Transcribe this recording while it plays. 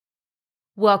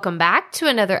Welcome back to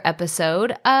another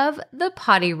episode of the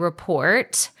Potty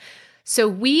Report. So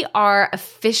we are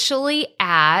officially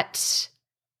at,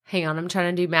 hang on, I'm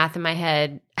trying to do math in my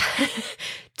head,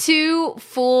 2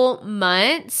 full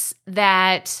months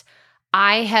that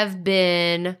I have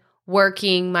been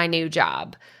working my new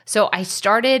job. So I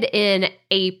started in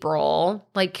April,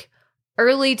 like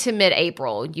early to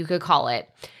mid-April, you could call it,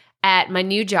 at my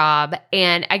new job.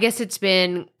 And I guess it's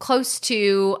been close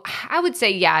to, I would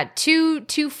say,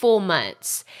 two full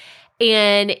months.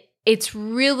 And it's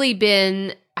really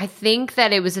been, I think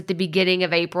that it was at the beginning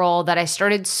of April that I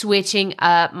started switching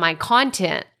up my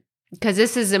content, because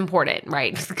this is important,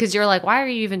 right? Because you're like, why are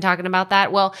you even talking about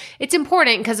that? Well, it's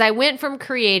important because I went from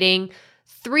creating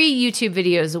 3 YouTube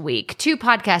videos a week, 2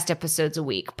 podcast episodes a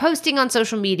week, posting on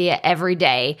social media every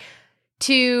day,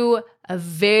 to a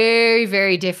very,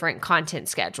 very different content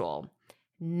schedule.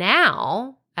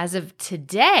 Now, as of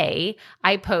today,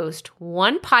 I post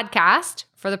 1 podcast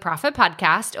for the Profit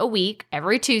Podcast a week,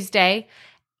 every Tuesday,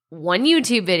 1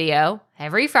 YouTube video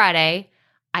every Friday.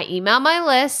 I email my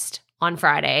list on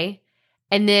Friday,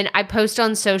 and then I post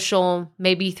on social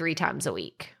maybe 3 times a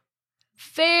week.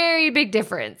 Very big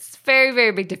difference. Very,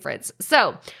 very big difference.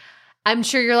 So I'm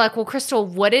sure you're like, well, Crystal,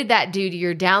 what did that do to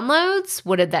your downloads?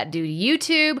 What did that do to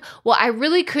YouTube? Well, I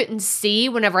really couldn't see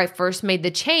whenever I first made the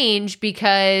change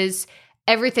because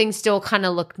everything still kind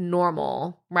of looked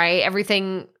normal, right?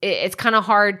 Everything, it's kind of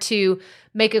hard to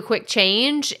make a quick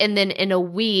change and then in a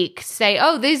week say,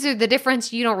 oh, these are the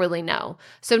difference. You don't really know.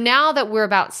 So now that we're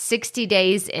about 60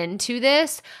 days into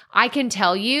this, I can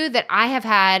tell you that I have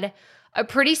had a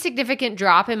pretty significant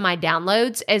drop in my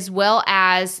downloads as well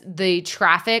as the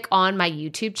traffic on my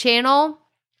YouTube channel.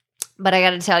 But I got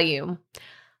to tell you,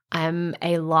 I'm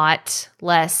a lot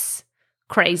less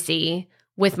crazy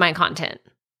with my content.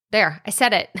 There, I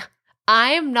said it.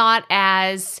 I am not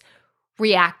as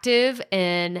reactive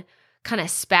and kind of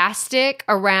spastic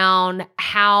around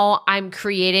how I'm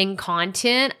creating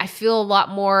content. I feel a lot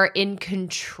more in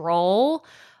control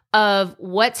of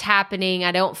what's happening.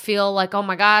 I don't feel like, oh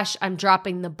my gosh, I'm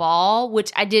dropping the ball, which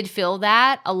I did feel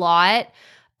that a lot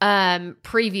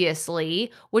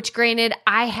previously, which granted,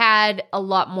 I had a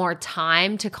lot more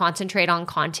time to concentrate on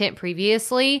content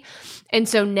previously. And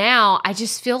so now I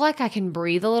just feel like I can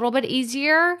breathe a little bit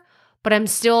easier, but I'm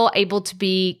still able to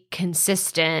be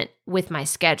consistent with my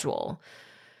schedule.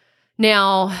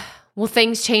 Now, will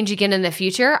things change again in the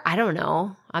future? I don't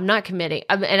know. I'm not committing.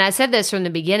 And I said this from the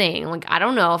beginning. Like, I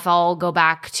don't know if I'll go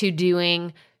back to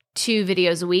doing 2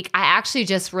 videos a week. I actually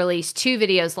just released 2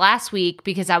 videos last week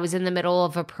because I was in the middle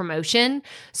of a promotion.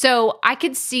 So I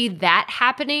could see that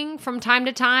happening from time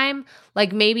to time.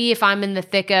 Like maybe if I'm in the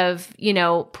thick of,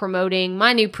 promoting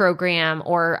my new program,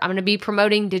 or I'm going to be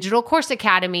promoting Digital Course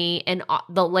Academy in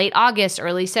the late August,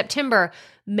 early September,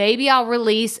 maybe I'll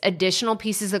release additional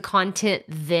pieces of content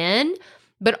then.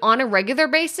 But on a regular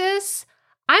basis,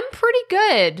 I'm pretty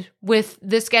good with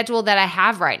the schedule that I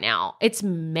have right now. It's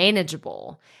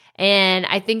manageable. And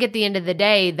I think at the end of the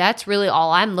day, that's really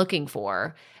all I'm looking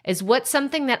for, is what's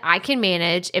something that I can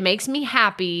manage. It makes me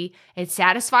happy. It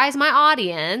satisfies my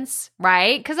audience,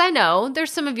 right? Because I know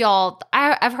there's some of y'all,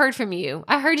 I've heard from you.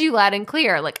 I heard you loud and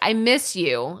clear. Like, I miss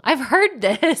you. I've heard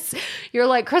this. You're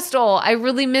like, Crystal, I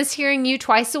really miss hearing you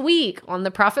twice a week on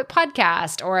the Profit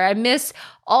Podcast, or I miss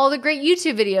all the great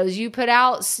YouTube videos you put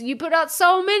out. You put out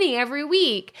so many every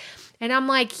week. And I'm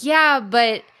like, yeah,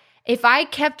 but if I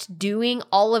kept doing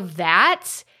all of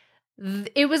that,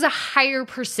 it was a higher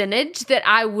percentage that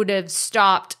I would have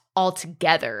stopped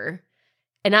altogether.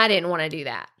 And I didn't want to do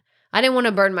that. I didn't want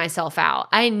to burn myself out.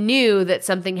 I knew that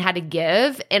something had to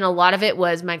give, and a lot of it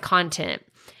was my content.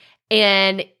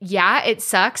 And yeah, it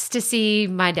sucks to see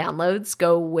my downloads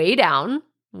go way down,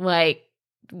 like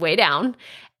way down.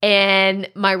 And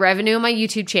my revenue on my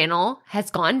YouTube channel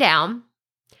has gone down.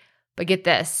 But get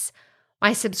this,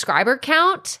 my subscriber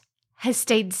count has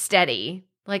stayed steady.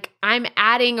 Like, I'm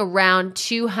adding around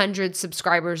 200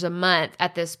 subscribers a month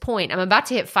at this point. I'm about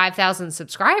to hit 5,000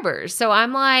 subscribers. So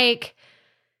I'm like,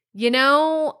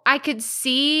 I could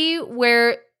see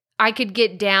where I could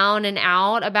get down and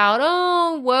out about,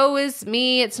 oh, woe is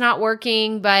me, it's not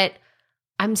working. But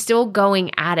I'm still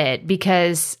going at it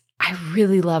because I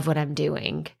really love what I'm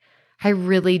doing. I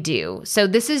really do. So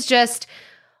this is just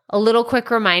a little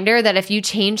quick reminder that if you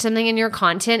change something in your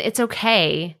content, it's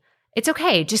okay. It's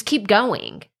okay. Just keep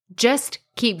going. Just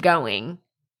keep going.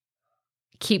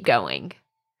 Keep going.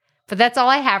 But that's all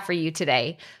I have for you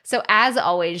today. So as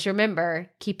always, remember,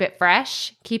 keep it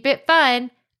fresh, keep it fun,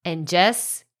 and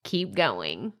just keep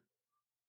going.